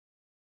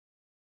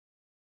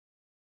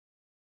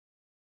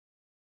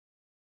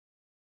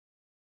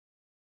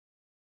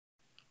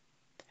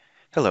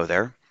Hello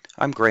there,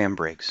 I'm Graham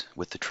Briggs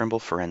with the Trimble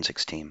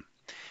Forensics team,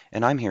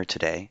 and I'm here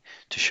today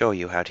to show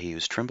you how to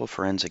use Trimble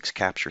Forensics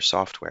capture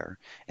software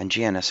and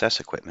GNSS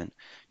equipment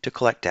to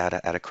collect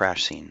data at a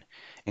crash scene,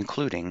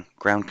 including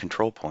ground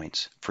control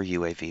points for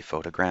UAV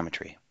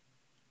photogrammetry.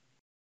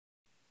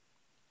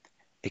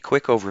 A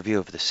quick overview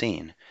of the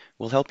scene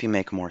will help you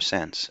make more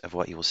sense of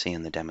what you will see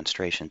in the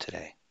demonstration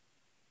today.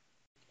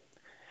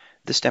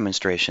 This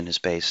demonstration is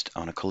based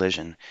on a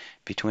collision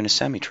between a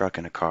semi-truck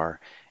and a car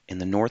in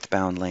the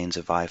northbound lanes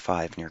of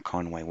I-5 near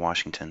Conway,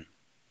 Washington.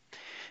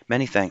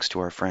 Many thanks to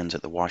our friends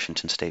at the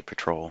Washington State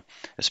Patrol,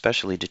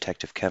 especially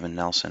Detective Kevin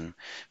Nelson,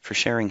 for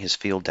sharing his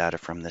field data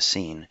from this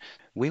scene.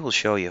 We will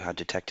show you how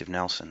Detective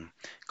Nelson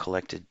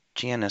collected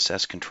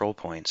GNSS control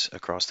points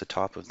across the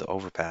top of the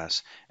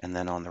overpass and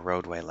then on the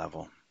roadway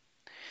level,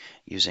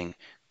 using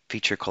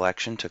feature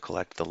collection to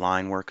collect the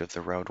line work of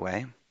the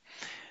roadway,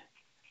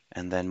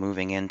 and then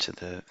moving into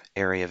the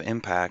area of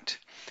impact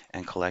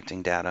and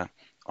collecting data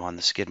on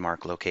the skid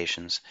mark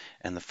locations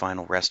and the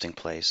final resting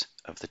place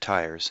of the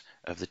tires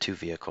of the two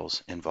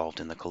vehicles involved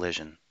in the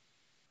collision.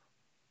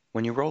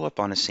 When you roll up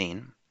on a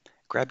scene,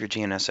 grab your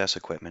GNSS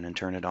equipment and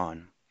turn it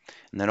on,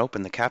 and then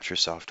open the capture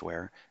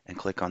software and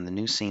click on the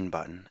New Scene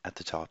button at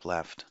the top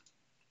left.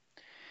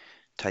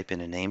 Type in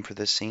a name for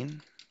this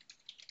scene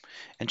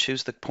and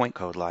choose the point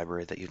code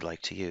library that you'd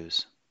like to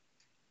use.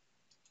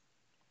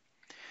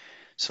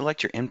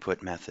 Select your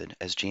input method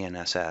as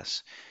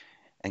GNSS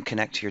and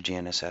connect to your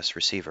GNSS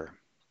receiver.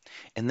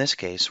 In this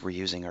case, we're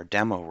using our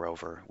demo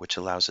rover, which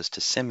allows us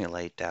to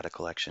simulate data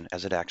collection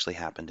as it actually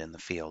happened in the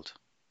field.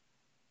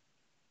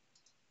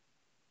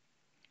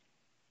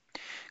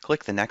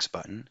 Click the Next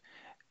button,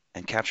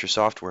 and capture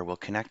software will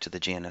connect to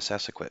the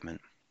GNSS equipment.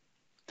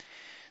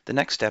 The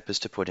next step is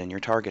to put in your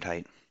target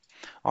height.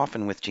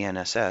 Often with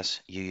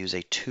GNSS, you use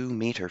a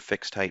 2-meter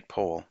fixed height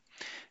pole.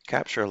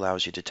 Capture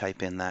allows you to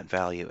type in that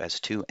value as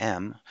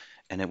 2m,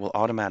 and it will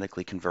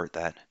automatically convert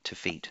that to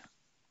feet.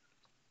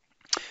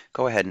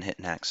 Go ahead and hit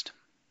Next.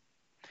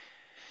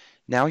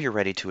 Now you're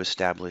ready to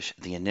establish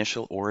the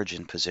initial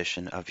origin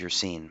position of your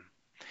scene.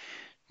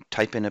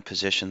 Type in a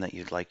position that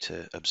you'd like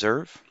to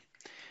observe.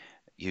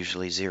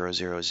 Usually 000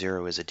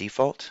 is a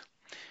default.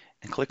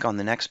 And click on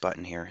the Next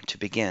button here to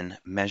begin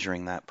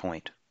measuring that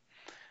point.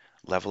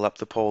 Level up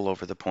the pole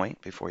over the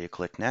point before you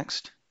click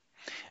Next,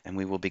 and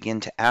we will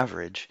begin to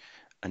average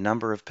a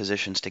number of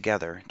positions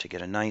together to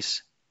get a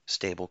nice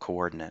stable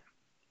coordinate.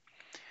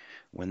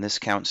 When this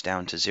counts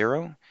down to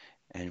 0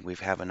 and we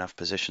have enough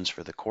positions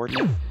for the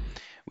coordinate,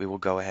 we will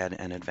go ahead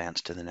and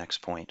advance to the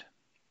next point.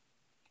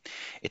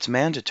 It's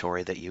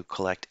mandatory that you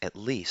collect at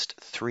least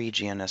 3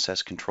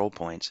 GNSS control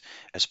points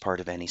as part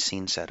of any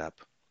scene setup.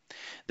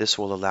 This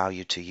will allow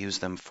you to use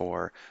them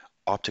for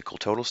optical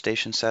total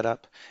station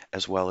setup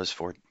as well as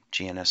for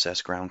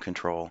GNSS ground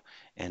control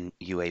and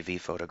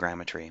UAV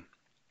photogrammetry.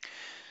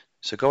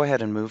 So go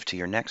ahead and move to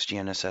your next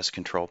GNSS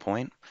control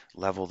point,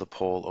 level the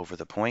pole over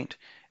the point,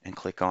 and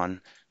click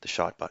on the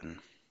Shot button.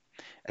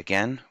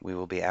 Again, we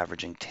will be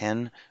averaging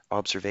 10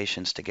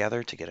 observations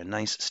together to get a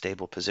nice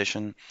stable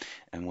position,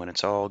 and when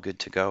it's all good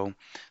to go,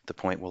 the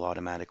point will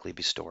automatically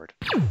be stored.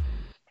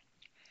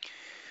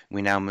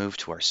 We now move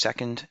to our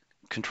second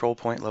control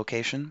point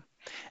location,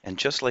 and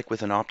just like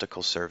with an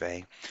optical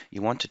survey,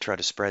 you want to try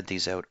to spread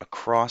these out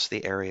across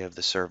the area of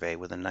the survey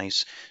with a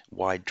nice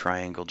wide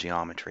triangle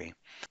geometry.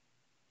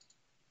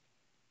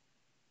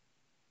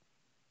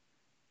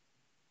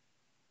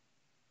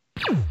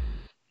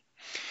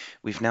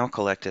 We've now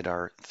collected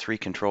our 3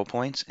 control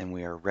points and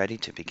we are ready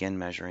to begin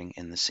measuring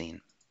in the scene.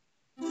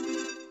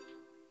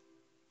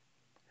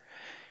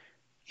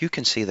 You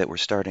can see that we're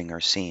starting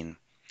our scene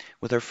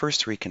with our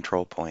first 3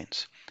 control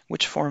points,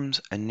 which forms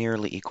a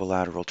nearly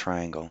equilateral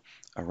triangle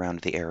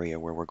around the area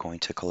where we're going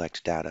to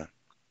collect data.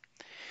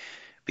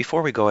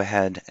 Before we go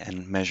ahead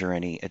and measure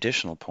any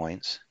additional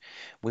points,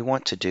 we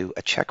want to do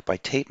a check by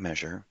tape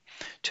measure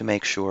to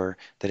make sure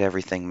that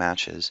everything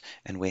matches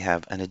and we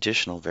have an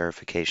additional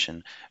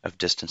verification of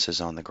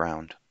distances on the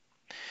ground.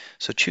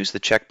 So choose the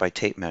check by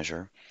tape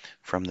measure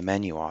from the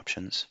menu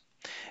options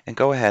and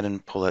go ahead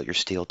and pull out your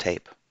steel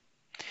tape.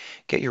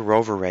 Get your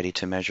rover ready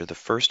to measure the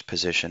first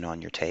position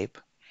on your tape.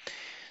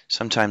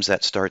 Sometimes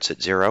that starts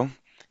at 0.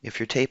 If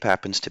your tape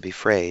happens to be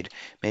frayed,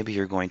 maybe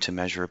you're going to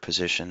measure a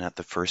position at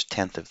the first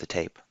 1/10 of the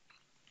tape.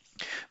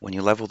 When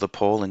you level the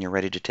pole and you're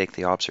ready to take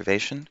the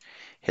observation,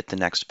 hit the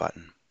Next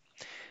button.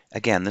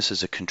 Again, this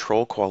is a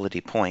control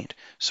quality point,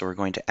 so we're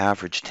going to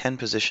average 10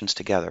 positions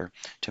together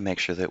to make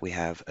sure that we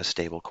have a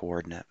stable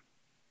coordinate.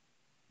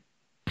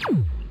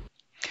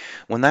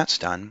 When that's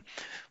done,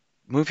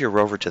 move your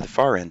rover to the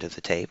far end of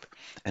the tape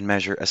and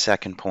measure a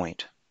second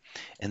point.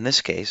 In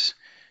this case,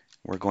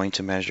 we're going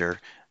to measure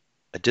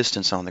a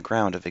distance on the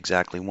ground of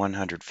exactly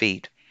 100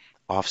 feet,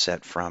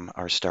 offset from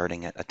our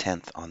starting at a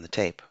 1/10 on the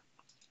tape.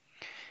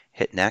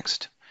 Hit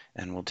Next,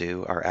 and we'll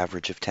do our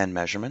average of 10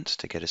 measurements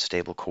to get a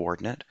stable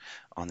coordinate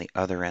on the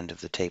other end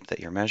of the tape that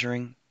you're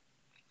measuring.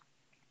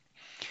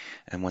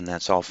 And when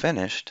that's all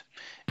finished,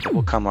 it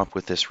will come up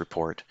with this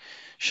report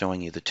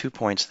showing you the 2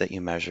 points that you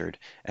measured,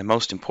 and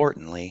most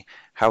importantly,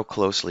 how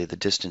closely the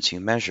distance you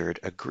measured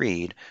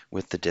agreed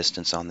with the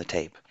distance on the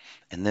tape.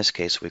 In this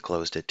case, we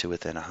closed it to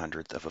within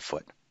 1/100th of a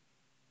foot.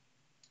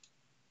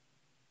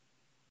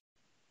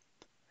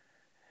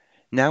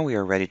 Now we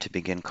are ready to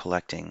begin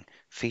collecting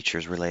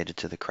features related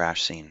to the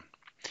crash scene.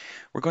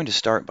 We're going to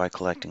start by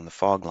collecting the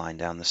fog line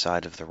down the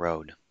side of the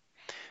road.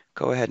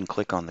 Go ahead and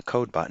click on the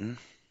code button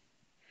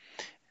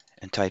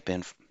and type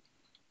in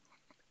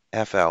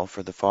FL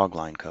for the fog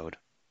line code.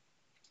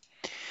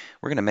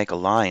 We're going to make a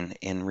line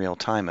in real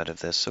time out of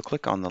this, so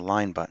click on the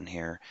line button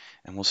here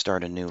and we'll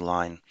start a new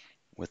line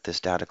with this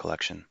data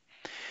collection.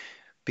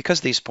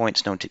 Because these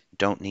points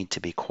don't need to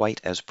be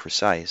quite as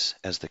precise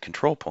as the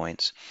control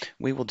points,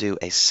 we will do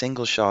a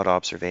single shot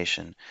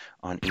observation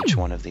on each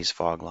one of these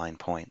fog line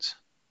points.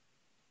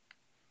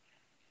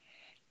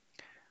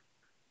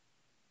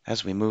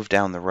 As we move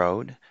down the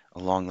road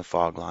along the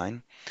fog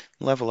line,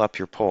 level up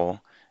your pole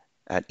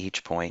at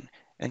each point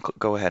and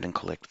go ahead and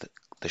click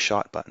the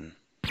shot button.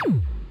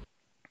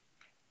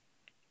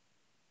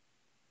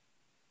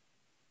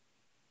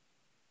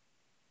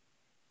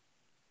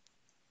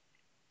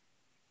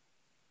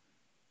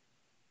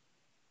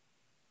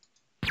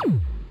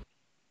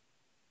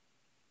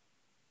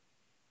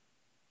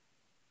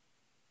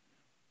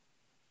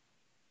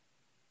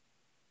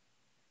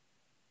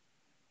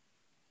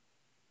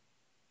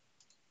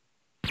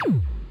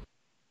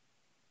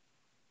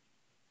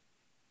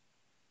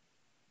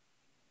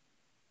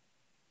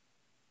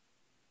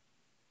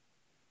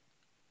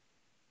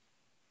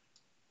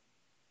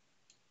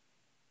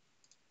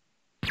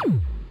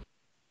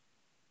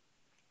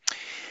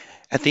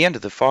 At the end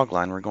of the fog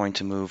line, we're going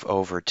to move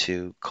over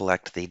to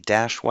collect the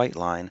dash white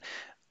line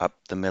up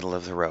the middle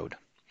of the road.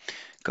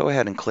 Go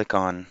ahead and click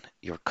on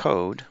your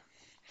code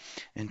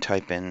and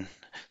type in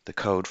the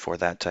code for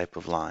that type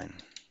of line.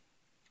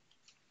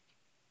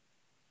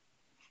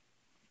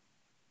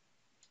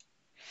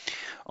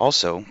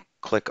 Also,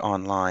 click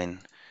on line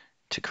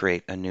to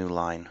create a new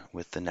line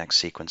with the next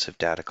sequence of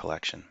data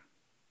collection.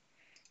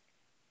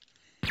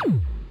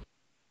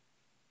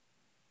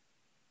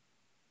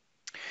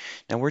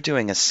 Now we're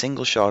doing a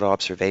single shot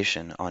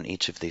observation on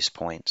each of these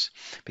points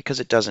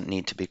because it doesn't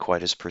need to be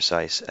quite as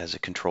precise as a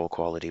control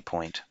quality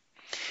point.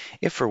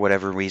 If for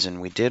whatever reason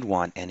we did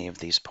want any of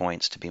these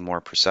points to be more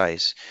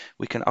precise,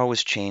 we can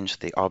always change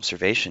the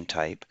observation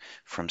type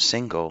from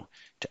single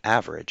to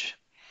average.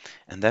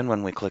 And then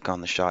when we click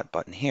on the shot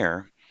button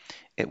here,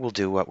 it will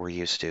do what we're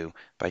used to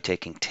by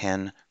taking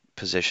 10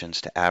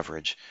 positions to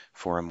average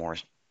for a more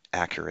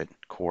accurate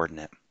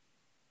coordinate.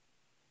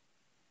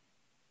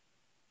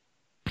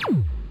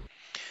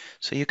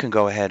 So you can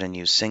go ahead and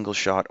use single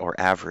shot or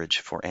average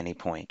for any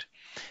point.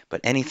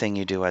 But anything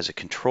you do as a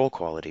control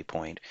quality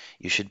point,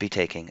 you should be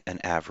taking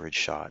an average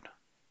shot.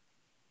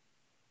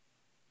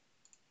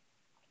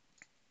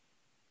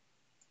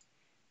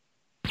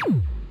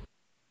 And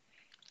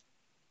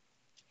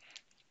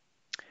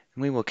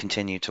we will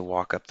continue to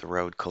walk up the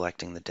road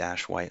collecting the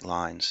dash white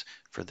lines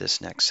for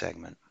this next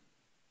segment.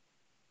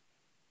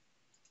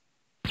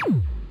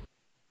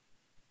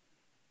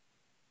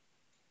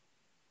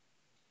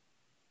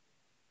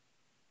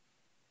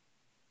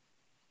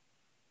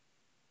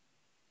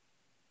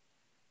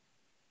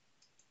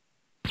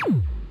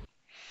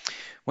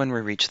 When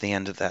we reach the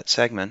end of that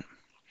segment,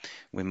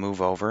 we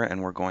move over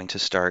and we're going to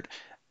start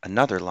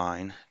another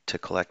line to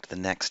collect the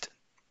next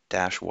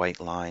dash white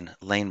line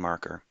lane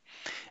marker.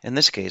 In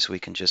this case, we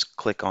can just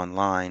click on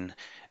line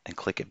and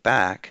click it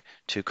back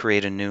to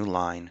create a new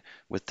line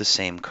with the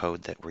same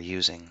code that we're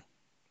using.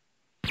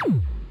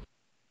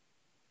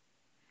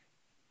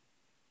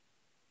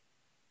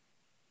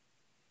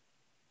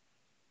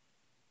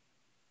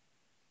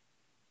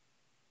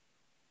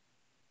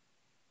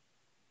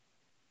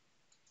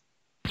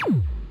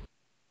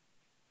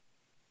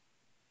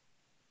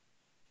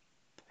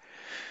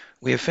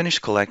 We have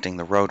finished collecting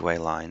the roadway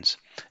lines,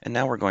 and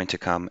now we're going to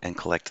come and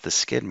collect the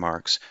skid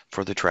marks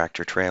for the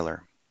tractor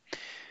trailer.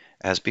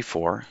 As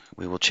before,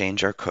 we will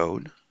change our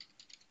code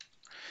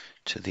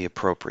to the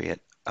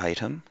appropriate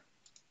item,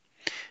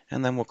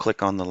 and then we'll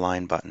click on the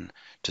line button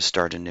to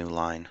start a new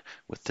line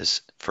with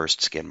this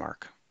first skid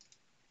mark.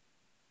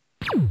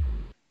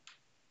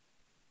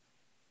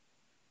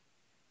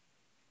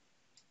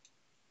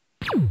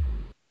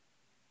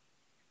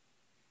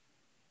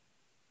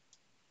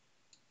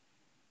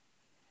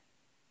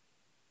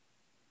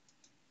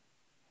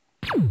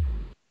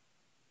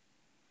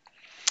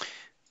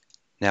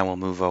 Now we'll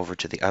move over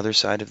to the other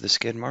side of the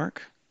skid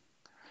mark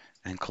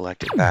and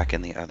collect it back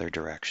in the other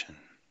direction.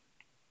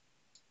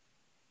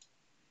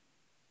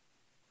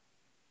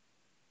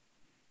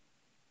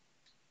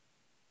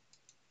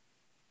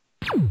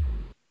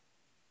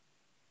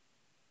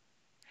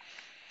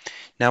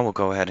 Now we'll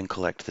go ahead and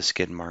collect the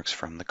skid marks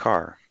from the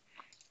car.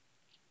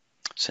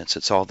 Since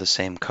it's all the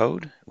same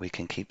code, we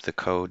can keep the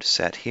code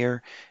set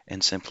here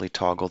and simply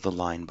toggle the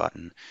line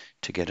button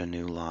to get a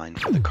new line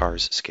for the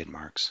car's skid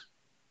marks.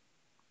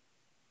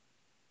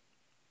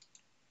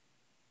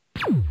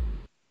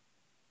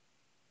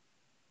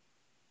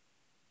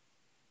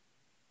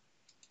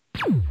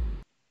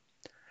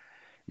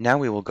 Now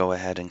we will go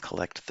ahead and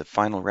collect the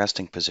final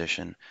resting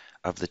position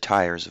of the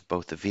tires of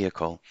both the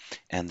vehicle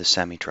and the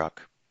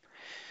semi-truck.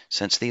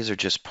 Since these are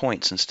just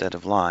points instead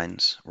of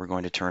lines, we're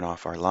going to turn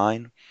off our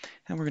line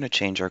and we're going to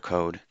change our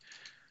code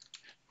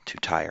to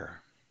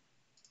tire.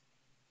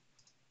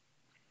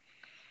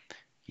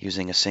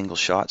 Using a single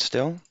shot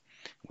still,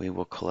 we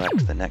will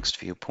collect the next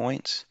few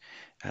points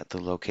at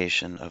the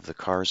location of the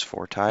car's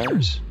 4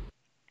 tires.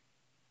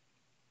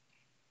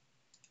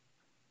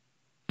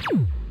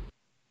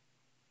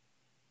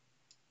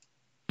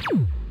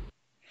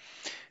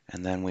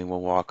 And then we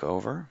will walk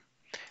over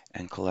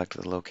and collect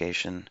the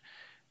location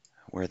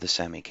where the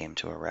semi came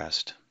to a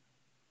rest.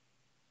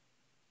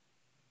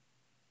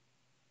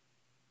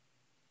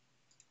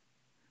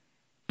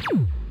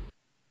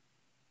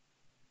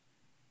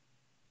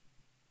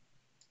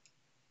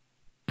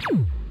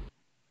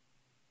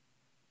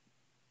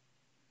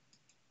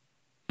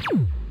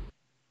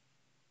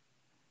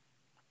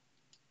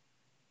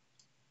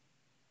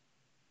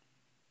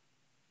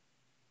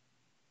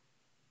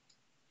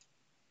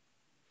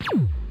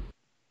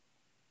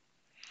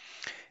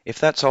 If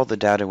that's all the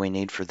data we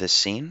need for this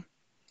scene,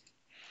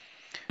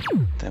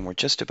 then we're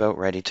just about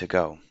ready to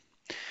go.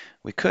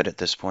 We could at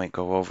this point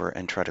go over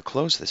and try to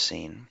close the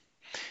scene,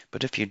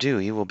 but if you do,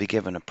 you will be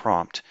given a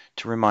prompt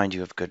to remind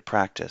you of good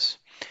practice.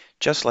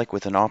 Just like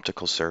with an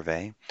optical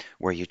survey,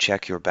 where you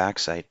check your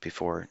backsight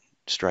before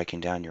striking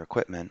down your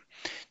equipment,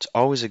 it's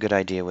always a good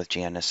idea with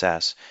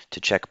GNSS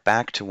to check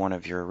back to one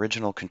of your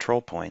original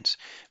control points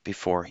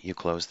before you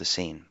close the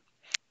scene.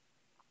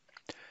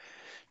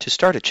 To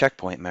start a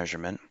checkpoint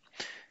measurement,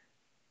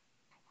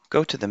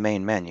 go to the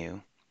main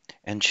menu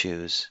and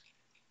choose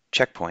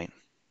Checkpoint.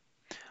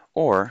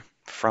 Or,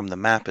 from the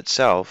map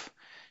itself,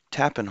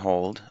 tap and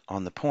hold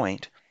on the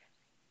point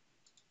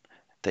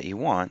that you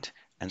want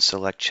and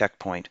select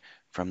Checkpoint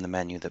from the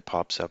menu that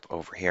pops up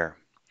over here.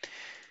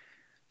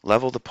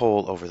 Level the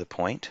pole over the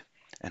point,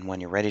 and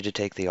when you're ready to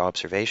take the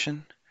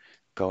observation,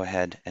 go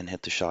ahead and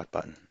hit the shot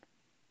button.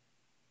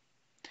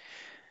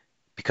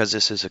 Because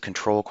this is a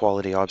control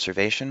quality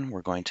observation,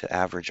 we're going to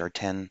average our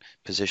 10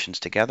 positions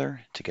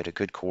together to get a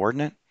good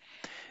coordinate.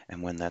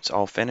 And when that's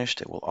all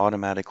finished, it will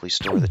automatically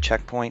store the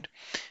checkpoint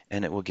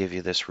and it will give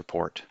you this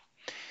report.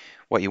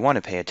 What you want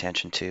to pay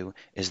attention to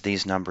is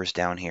these numbers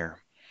down here.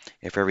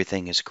 If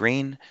everything is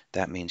green,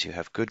 that means you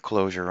have good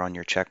closure on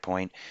your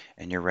checkpoint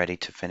and you're ready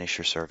to finish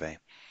your survey.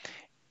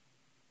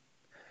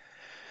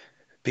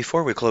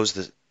 Before we close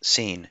the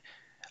scene,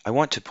 I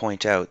want to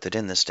point out that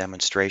in this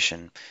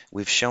demonstration,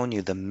 we've shown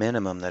you the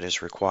minimum that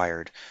is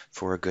required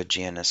for a good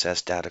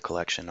GNSS data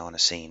collection on a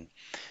scene.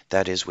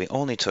 That is, we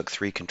only took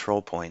 3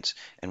 control points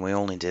and we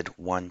only did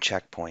 1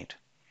 checkpoint.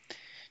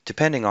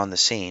 Depending on the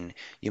scene,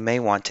 you may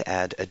want to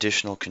add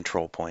additional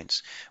control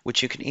points,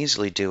 which you can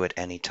easily do at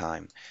any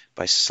time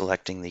by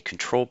selecting the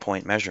control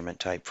point measurement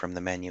type from the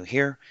menu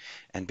here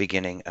and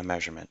beginning a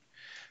measurement.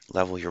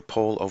 Level your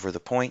pole over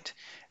the point,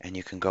 and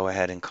you can go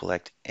ahead and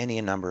collect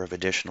any number of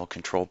additional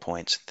control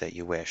points that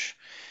you wish.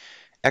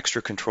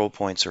 Extra control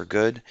points are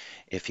good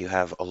if you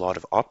have a lot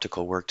of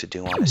optical work to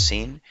do on a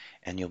scene,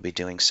 and you'll be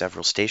doing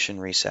several station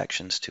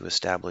resections to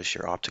establish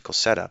your optical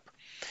setup.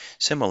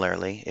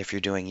 Similarly, if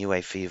you're doing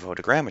UAV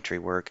photogrammetry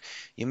work,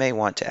 you may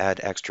want to add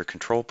extra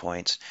control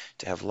points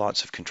to have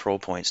lots of control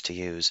points to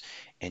use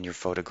in your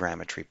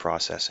photogrammetry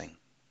processing.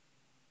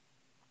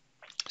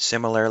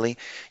 Similarly,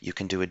 you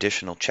can do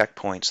additional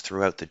checkpoints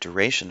throughout the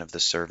duration of the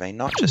survey,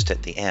 not just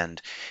at the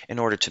end, in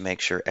order to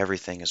make sure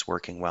everything is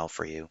working well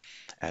for you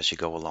as you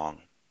go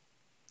along.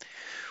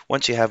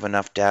 Once you have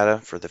enough data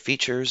for the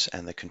features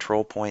and the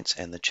control points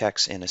and the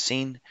checks in a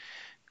scene,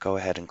 go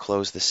ahead and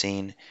close the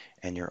scene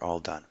and you're all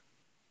done.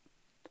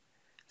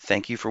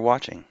 Thank you for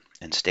watching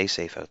and stay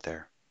safe out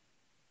there.